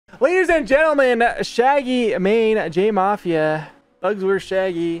Ladies and gentlemen, Shaggy main JMafia, Bugs vs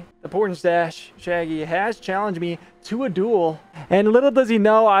Shaggy, the porn stash Shaggy has challenged me to a duel. And little does he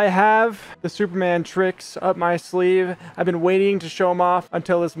know, I have the Superman tricks up my sleeve. I've been waiting to show him off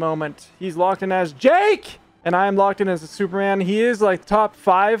until this moment. He's locked in as Jake, and I am locked in as Superman. He is like top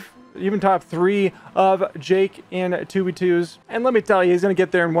 5, even top 3 of Jake in 2v2s. And let me tell you, he's going to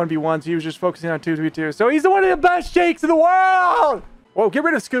get there in 1v1s. He was just focusing on 2v2s. So he's one of the best Jakes in the world! Whoa, get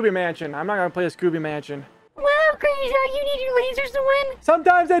rid of Scooby Mansion. I'm not going to play a Scooby Mansion. Well, CrazyNoc, you need your lasers to win?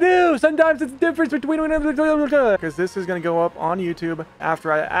 Sometimes I do. Sometimes it's the difference between... Because this is going to go up on YouTube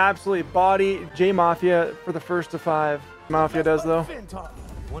after I absolutely body JMafia for the first of 5. Mafia does, though.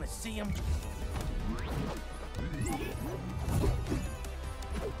 Want to see him?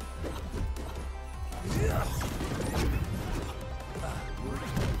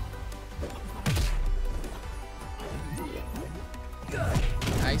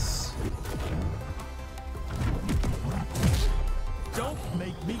 Nice. Don't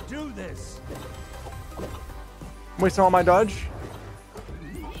make me do this. Wasting all my dodge.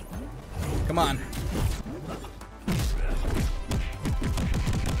 Come on.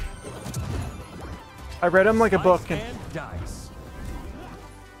 I read him like a book. And Dice.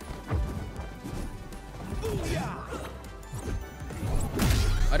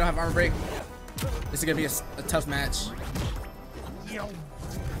 I don't have armor break. This is gonna be a tough match.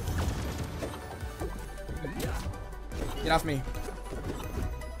 Get off me.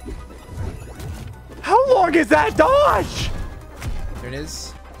 how long is that dodge? There it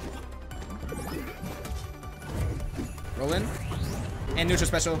is. Roll in. And neutral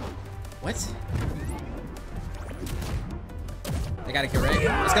special. What? I got a kill, right?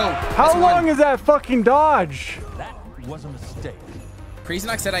 Let's go. How long is that fucking dodge? That was a mistake.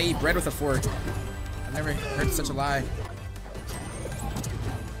 CrazyNoc said I eat bread with a fork. I've never heard such a lie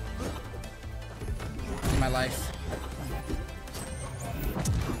in my life.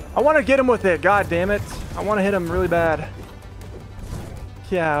 I want to get him with it. God damn it. I want to hit him really bad.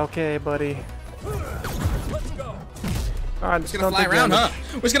 Yeah, okay, buddy. Let's go. All right, We're just gonna fly around, huh?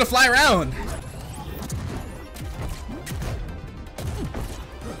 We're just gonna fly around.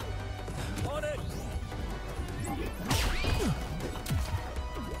 On it.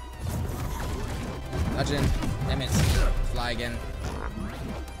 Dodge in. Damn it. Fly again.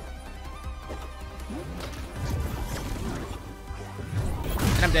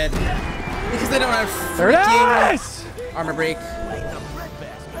 And I'm dead. Because they don't have freaking armor break.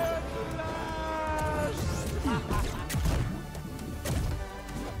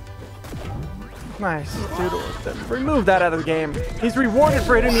 Nice, dude. Remove that out of the game. He's rewarded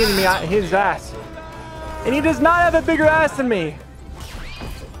for hitting me in his ass. And he does not have a bigger ass than me.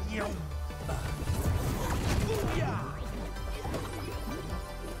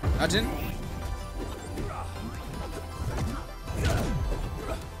 Dodge in.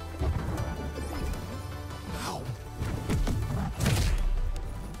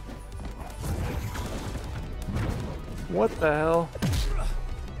 What the hell?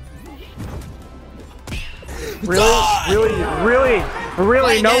 Really?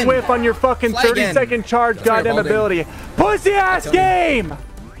 No whiff on your fucking 30-second charge, goddamn ability. Pussy ass game!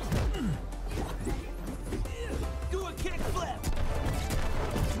 Do a kick flip.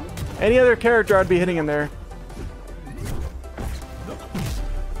 Any other character, I'd be hitting him there.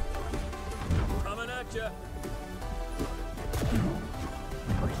 Coming at ya.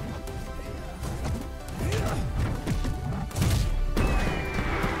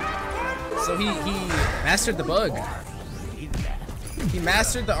 So he mastered the bug. He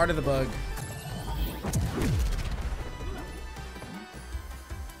mastered the art of the bug.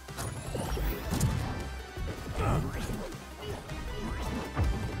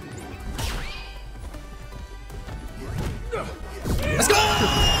 Let's go!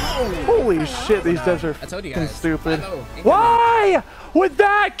 Holy shit, these devs are I told you fucking guys. stupid. 5-0 incoming. Why? With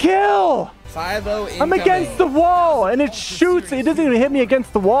that kill? 5-0 incoming. I'm against the wall, and it shoots. It doesn't even hit me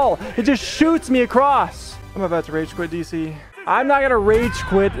against the wall. It just shoots me across. I'm about to rage quit, DC. I'm not gonna rage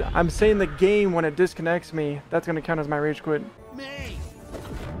quit. I'm saying the game when it disconnects me. That's gonna count as my rage quit.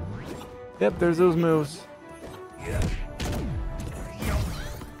 Yep, there's those moves.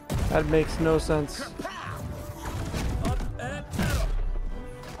 That makes no sense.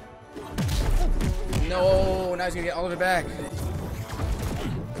 No, now he's gonna get all of it back.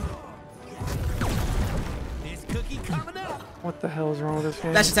 This cookie coming up. What the hell is wrong with this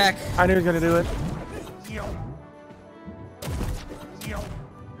game? Dash attack. I knew he was gonna do it.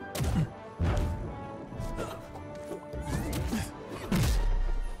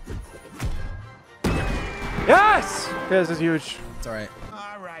 Yes! Okay, this is huge. It's alright.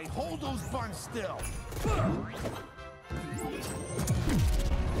 All right. right, hold those buns still.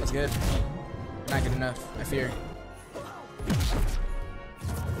 That's good. Not good enough, I fear.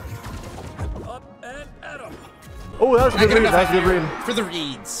 Up and at 'em. Oh, that was a Not good good read. enough, That's a good I fear. read. For the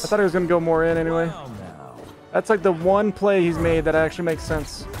reads. I thought he was gonna go more in anyway. Well, now. That's like the one play he's made that actually makes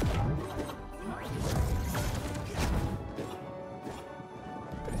sense.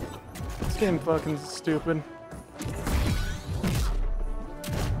 This game fucking stupid.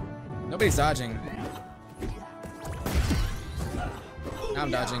 Nobody's dodging. Now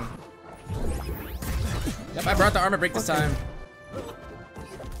I'm dodging. Yep, I brought the armor break this time.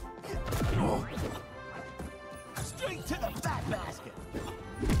 Straight to the fat basket.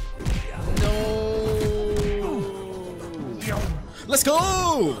 No. Let's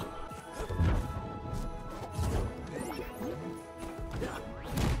go.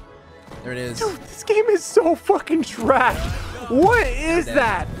 There it is. Dude, this game is so fucking trash. What is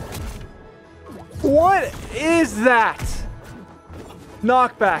that? What is that?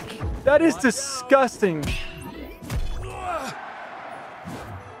 Knockback. That is disgusting.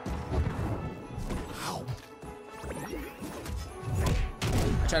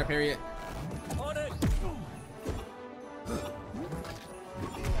 I try to parry it. On it.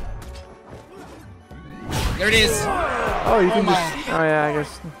 There it is. Oh, you can my. just. Oh yeah, I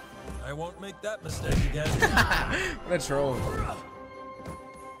guess. I won't make that mistake again. What a troll.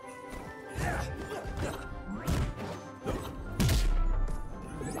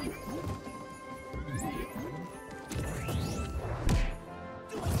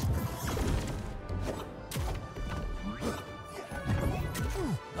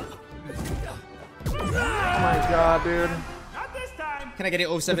 Oh my god, dude. Can I get it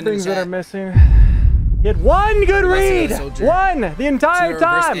The 07 in the things that are chat? missing. He had one good read. soldier. One the entire Reverse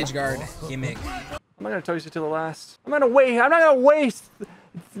time. edge guard gimmick. I'm not gonna toast you to the last. I'm not gonna waste.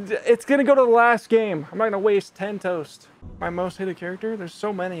 It's gonna go to the last game. I'm not gonna waste 10 toast. My most hated character? There's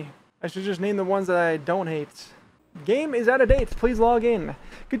so many. I should just name the ones that I don't hate. Game is out of date. Please log in.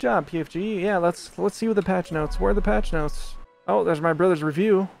 Good job, PFG. Yeah, let's see what the patch notes. Where are the patch notes? Oh, there's my brother's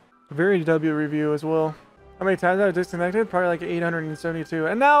review. Very W review as well. How many times I was disconnected? Probably like 872.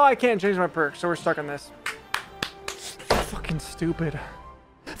 And now I can't change my perks, so we're stuck on this. Fucking stupid.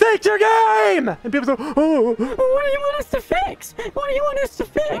 Fix your game! And people go, oh. What do you want us to fix? What do you want us to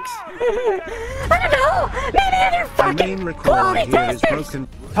fix? I don't know. Maybe other The fucking main record quality here is testers. broken.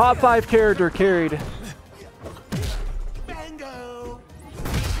 Top 5 character carried. Bingo.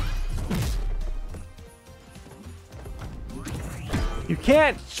 You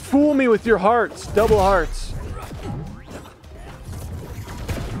can't fool me with your hearts. Double hearts.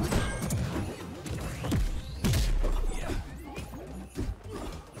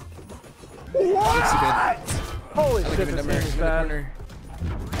 What? Holy shit, this game is bad.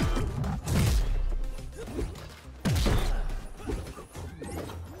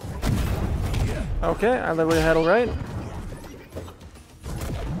 Okay, I literally headle right.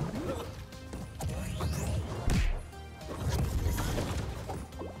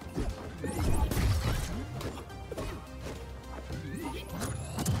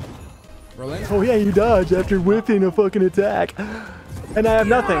 Rolling. Oh yeah, you dodge after whiffing a fucking attack. And I have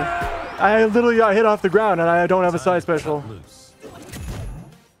nothing. I literally got hit off the ground and I don't have a side special. Loose.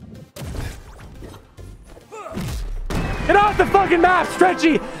 Get off the fucking map,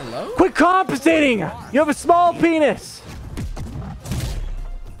 Stretchy! Hello? Quit compensating! You have a small penis!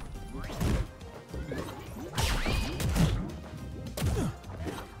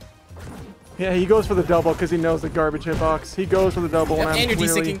 Yeah, he goes for the double because he knows the garbage hitbox. He goes for the double Yep, and I'm and you're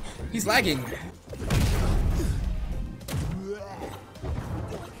clearly... desynching. He's lagging.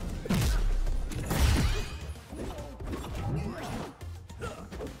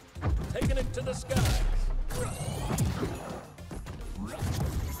 Taking it to the skies.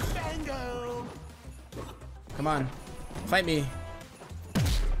 Bingo. Come on. Fight me.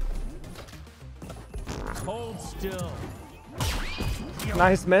 Hold still.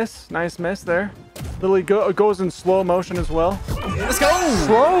 Nice miss there. Literally goes in slow motion as well. Let's go!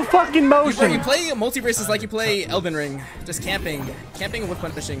 Slow fucking You motion! play Multiversus like you play Elden Ring. Just camping. Camping and whip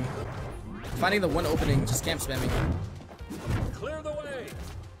punishing. Finding the one opening, just camp spamming. Clear the way.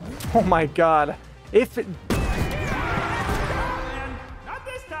 Oh my god. If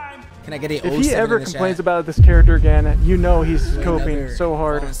Can I get a he 07 ever in the complains chat? about this character again, you know he's coping Another so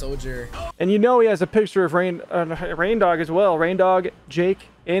hard. fallen soldier. And you know he has a picture of Rain Dog as well. Rain Dog, Jake,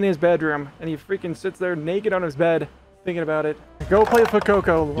 in his bedroom. And he freaking sits there naked on his bed thinking about it. Go play for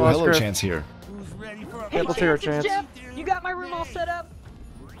Coco, Yo, Lost hello, Griff. Chance here. Who's ready for a Yeah, let's hear a chance. Jeff, you got my room all set up?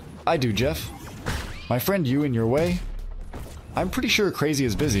 I do, Jeff. My friend you in your way? I'm pretty sure Crazy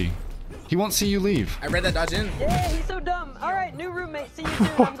is busy. He won't see you leave. I read that dodge in. Yeah, he's so dumb. All right, new roommate. See you soon.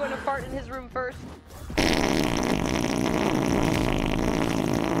 I'm going to fart in his room first.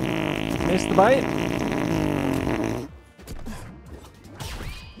 Missed the bite.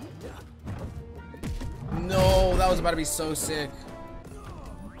 No, that was about to be so sick.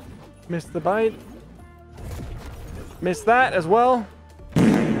 Missed the bite. Missed that as well.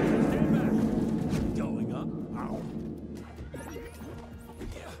 Going up.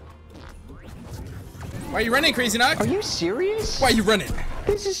 Why are you running, CrazyNoc? Are you serious? Why are you running?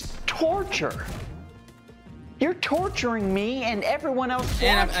 This is torture. You're torturing me and everyone else watching.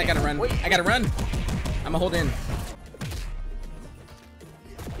 And I gotta run. I gotta run. I'ma hold in.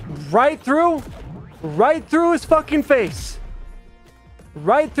 Right through his fucking face.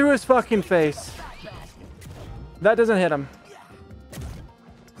 Right through his fucking face. That doesn't hit him.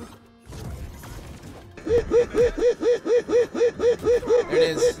 There it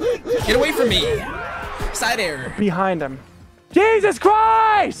is. Get away from me. Side air. Behind him. Jesus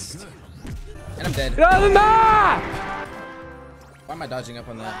Christ! And I'm dead. Get out of the map! Why am I dodging up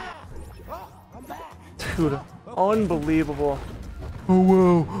on that? Dude, unbelievable. Oh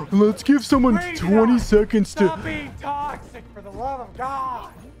wow, let's give someone 20 seconds to... Stop being toxic, for the love of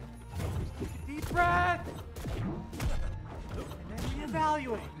God. Deep breath. And then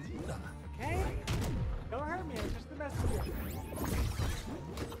reevaluate. Okay? Don't hurt me. I'm just the messenger.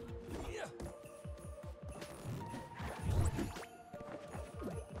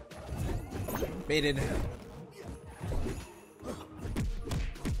 Baited.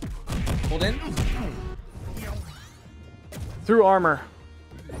 Hold in. Through armor.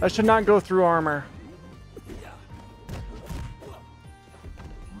 That should not go through armor.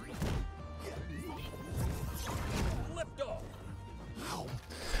 Lift off.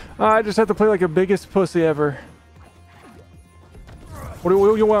 I just have to play like a biggest pussy ever. What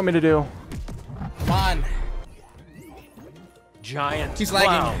do you want me to do? Come on. Giant. He's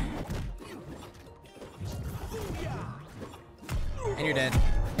lagging. And you're dead.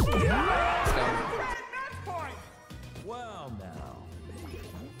 Let's go. Well, now.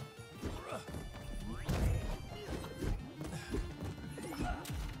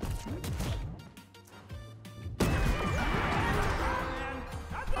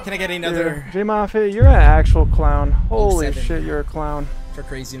 Can I get another JMafia, you're an actual clown. Holy 07. shit, you're a clown. for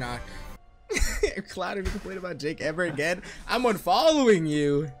CrazyNoc? Cloud, if you complain about Jake ever again, I'm unfollowing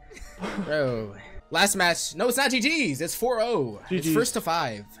you. Bro. Last match. No, it's not GG's. It's 4-0. It's GG's. first to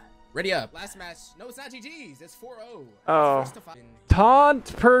 5. Ready up. Last match. No, it's not GG's. It's 4-0. Oh. It's first to 5.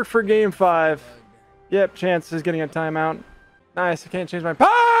 Taunt perk for game 5. Yep, Chance is getting a timeout. Nice, I can't change my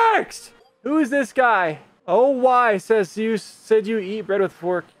perks! Who is this guy? OY says you said you eat bread with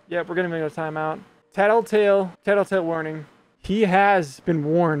fork. Yep, we're gonna make a timeout. Tattletale warning. He has been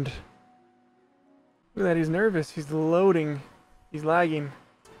warned. Look at that, he's nervous. He's loading. He's lagging.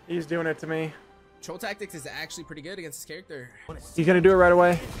 He's doing it to me. Troll Tactics is actually pretty good against this character. He's gonna do it right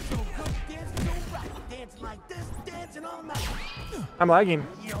away. I'm lagging.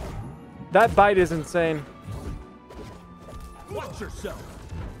 That bite is insane. Watch yourself.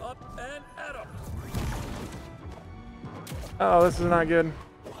 Up and at 'em. Oh, this is not good.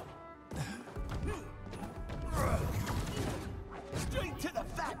 Straight to the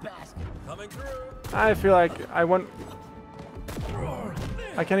fat basket. Coming through. I feel like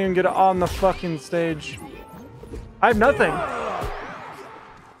I can't even get it on the fucking stage. I have nothing. All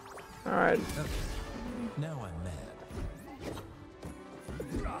right. Now I'm mad.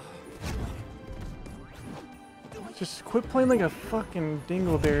 Just quit playing like a fucking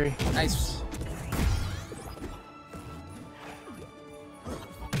dingleberry. Nice.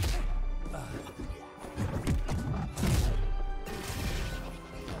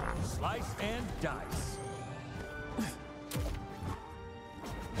 Slice and dice.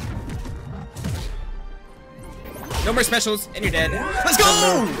 No more specials, and you're dead. Let's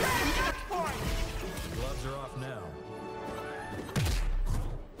go! Gloves are off now.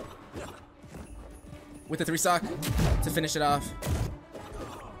 With the 3-stock to finish it off.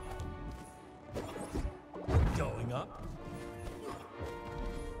 Going up.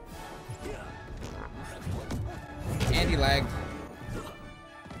 And he lagged.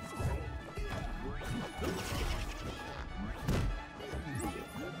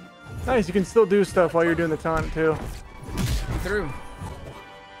 Nice, you can still do stuff while you're doing the taunt too. I'm through.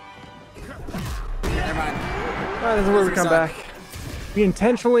 Never mind. Alright, this is where we come back. We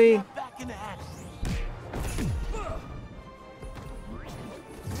intentionally Back in the action.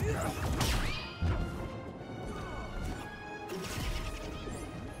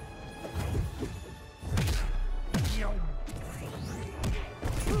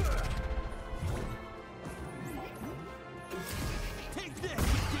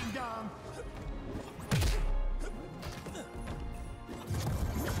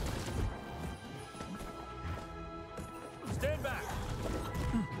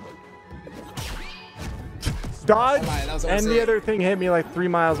 Dodge, Alright, that was and almost the it. other thing hit me like 3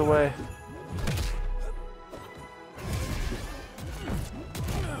 miles away.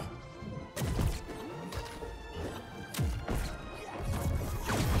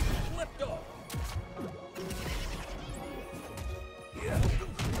 Flipped off.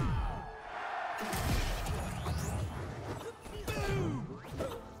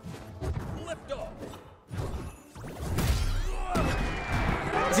 Flipped off.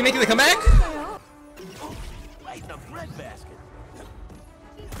 Is he making the comeback? Right in the breadbasket.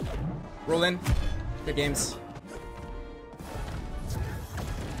 Roll in. Good games.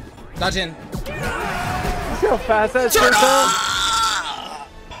 Dodge in. See how fast that Turn shit up!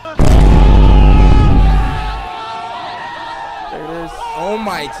 There it is. Oh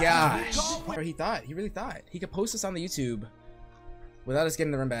my gosh. Bro, he really thought he could post us on the YouTube without us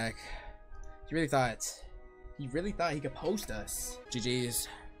getting the run back. He really thought he could post us. GG's.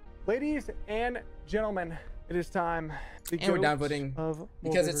 Ladies and gentlemen, it is time. The And we're goat downvoting of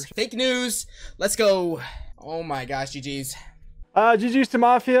because it's Multiversus. fake news. Let's go. Oh my gosh, GG's. GG's to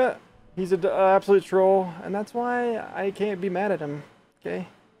Mafia. He's an absolute troll, and that's why I can't be mad at him. Okay.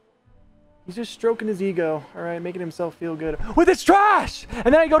 He's just stroking his ego, all right, making himself feel good with his trash.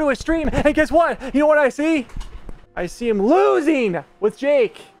 And then I go to his stream, and guess what? You know what I see? I see him losing with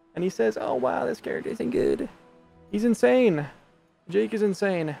Jake, and he says, "Oh wow, this character isn't good." He's insane. Jake is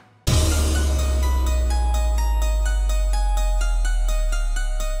insane.